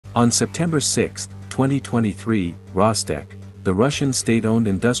On September 6, 2023, Rostec, the Russian state-owned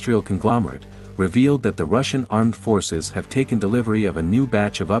industrial conglomerate, revealed that the Russian armed forces have taken delivery of a new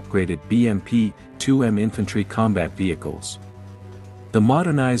batch of upgraded BMP-2M infantry combat vehicles. The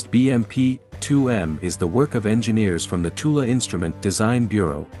modernized BMP-2M is the work of engineers from the Tula Instrument Design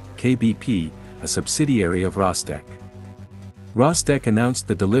Bureau, KBP, a subsidiary of Rostec. Rostec announced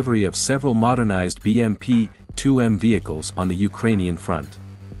the delivery of several modernized BMP-2M vehicles on the Ukrainian front.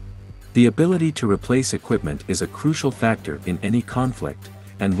 The ability to replace equipment is a crucial factor in any conflict,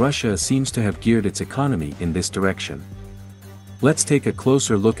 and Russia seems to have geared its economy in this direction. Let's take a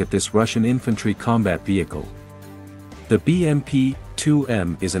closer look at this Russian infantry combat vehicle. The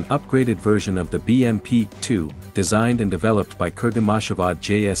BMP-2M is an upgraded version of the BMP-2, designed and developed by Kurgamashavad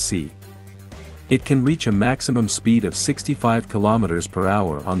JSC. It can reach a maximum speed of 65 km per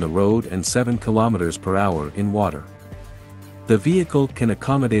hour on the road and 7 km per hour in water. The vehicle can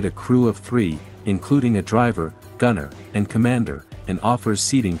accommodate a crew of 3, including a driver, gunner, and commander, and offers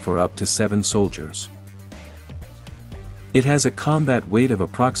seating for up to 7 soldiers. It has a combat weight of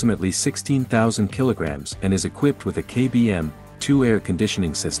approximately 16,000 kilograms and is equipped with a KBM-2 air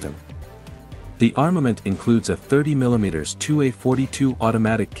conditioning system. The armament includes a 30mm 2A42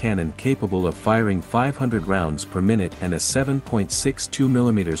 automatic cannon capable of firing 500 rounds per minute and a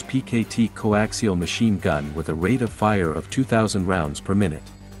 7.62mm PKT coaxial machine gun with a rate of fire of 2,000 rounds per minute.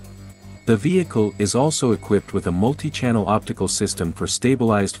 The vehicle is also equipped with a multi-channel optical system for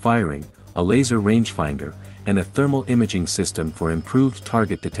stabilized firing, a laser rangefinder, and a thermal imaging system for improved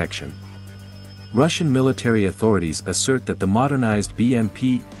target detection. Russian military authorities assert that the modernized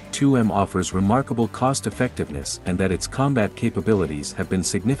BMP-2M offers remarkable cost-effectiveness and that its combat capabilities have been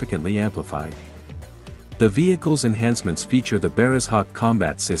significantly amplified. The vehicle's enhancements feature the Berezhak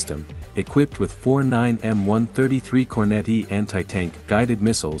combat system, equipped with 4 9M133 Kornet-E anti-tank guided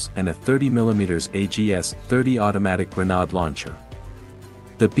missiles and a 30mm AGS-30 automatic grenade launcher.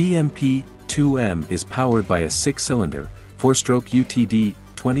 The BMP-2M is powered by a 6-cylinder, 4-stroke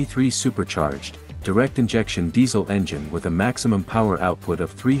UTD-23 supercharged, direct-injection diesel engine with a maximum power output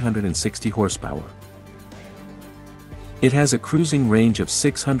of 360 horsepower. It has a cruising range of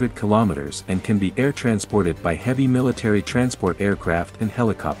 600 kilometers and can be air-transported by heavy military transport aircraft and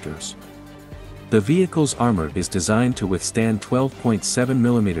helicopters. The vehicle's armor is designed to withstand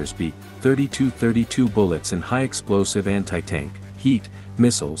 12.7mm B-32-32 bullets and high-explosive anti-tank, heat,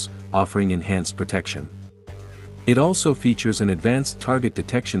 missiles, offering enhanced protection. It also features an advanced target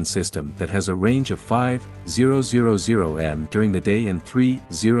detection system that has a range of 5,000 m during the day and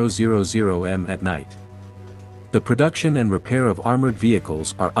 3,000 m at night. The production and repair of armored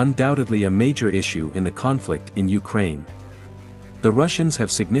vehicles are undoubtedly a major issue in the conflict in Ukraine. The Russians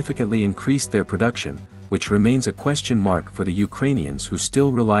have significantly increased their production, which remains a question mark for the Ukrainians who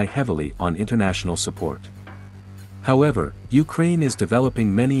still rely heavily on international support. However, Ukraine is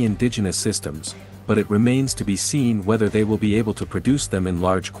developing many indigenous systems, but it remains to be seen whether they will be able to produce them in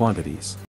large quantities.